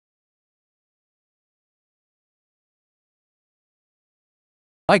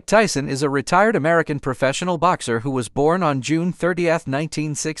Mike Tyson is a retired American professional boxer who was born on June 30,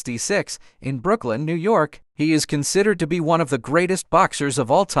 1966, in Brooklyn, New York. He is considered to be one of the greatest boxers of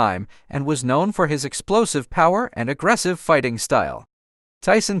all time and was known for his explosive power and aggressive fighting style.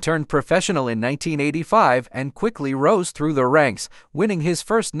 Tyson turned professional in 1985 and quickly rose through the ranks, winning his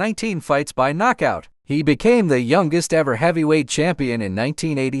first 19 fights by knockout. He became the youngest ever heavyweight champion in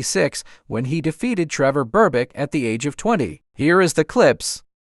 1986 when he defeated Trevor Berbick at the age of 20. Here is the clips.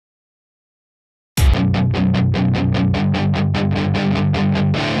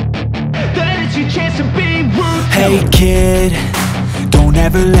 Hey kid, don't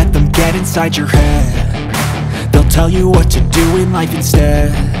ever let them get inside your head. They'll tell you what to do in life instead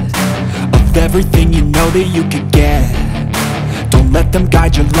of everything you know that you could get. Don't let them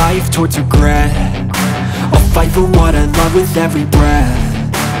guide your life towards regret. I'll fight for what I love with every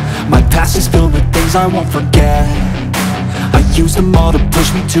breath. My past is filled with things I won't forget. I use them all to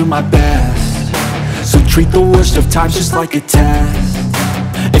push me to my best. So treat the worst of times just like a test.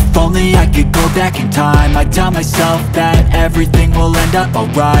 If only I could go back in time, I'd tell myself that everything will end up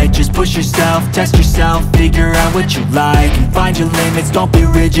alright. Just push yourself, test yourself, figure out what you like, and find your limits, don't be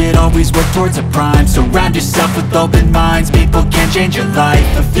rigid, always work towards a prime. Surround yourself with open minds, people can change your life.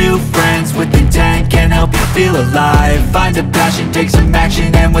 A few friends with intent can help you feel alive. Find a passion, take some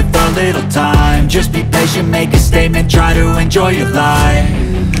action, and with a little time, just be patient, make a statement, try to enjoy your life.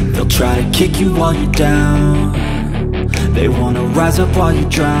 They'll try to kick you while you're down. They wanna rise up while you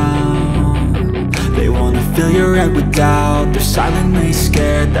drown. They wanna fill your head with doubt. They're silently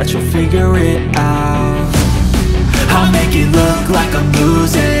scared that you'll figure it out. I'll make it look like I'm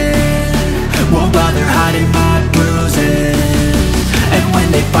losing, won't bother hiding my bruises. And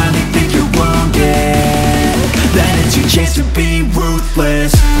when they finally think you're wounded, then it's your chance to be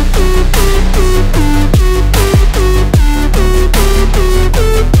ruthless.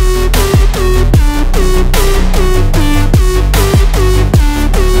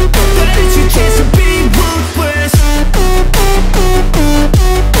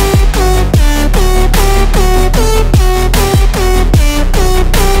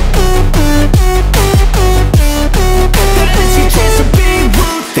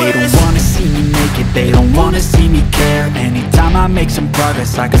 Make some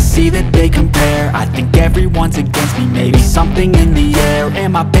progress, I can see that they compare. I think everyone's against me, maybe something in the air.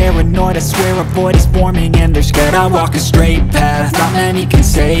 Am I paranoid? I swear a void is forming and they're scared. I walk a straight path, not many can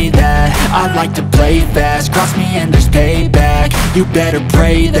say that. I like to play fast, cross me and there's payback. You better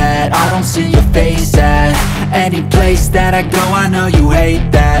pray that I don't see your face at any place that I go. I know you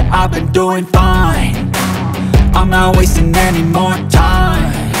hate that. I've been doing fine, I'm not wasting any more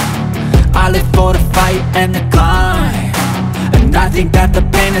time. I live for the fight and the climb, and I think that the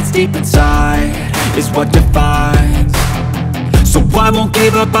pain that's deep inside is what defines. So I won't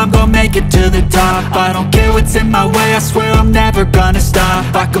give up, I'm gonna make it to the top. I don't care what's in my way, I swear I'm never gonna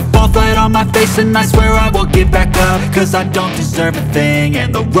stop. I could fall flat on my face and I swear I will get back up, cause I don't deserve a thing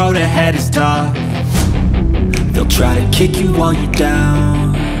and the road ahead is tough. They'll try to kick you while you're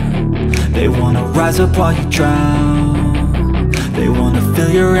down. They wanna rise up while you drown. They wanna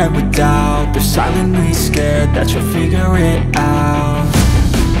fill your head with doubt. They're silently scared that you'll figure it out.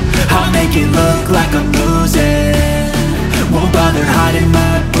 I'll make it look like I'm losing, won't bother hiding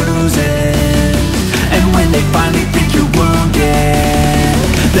my bruises. And when they finally think you're wounded,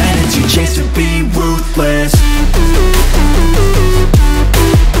 then it's your chance to be ruthless.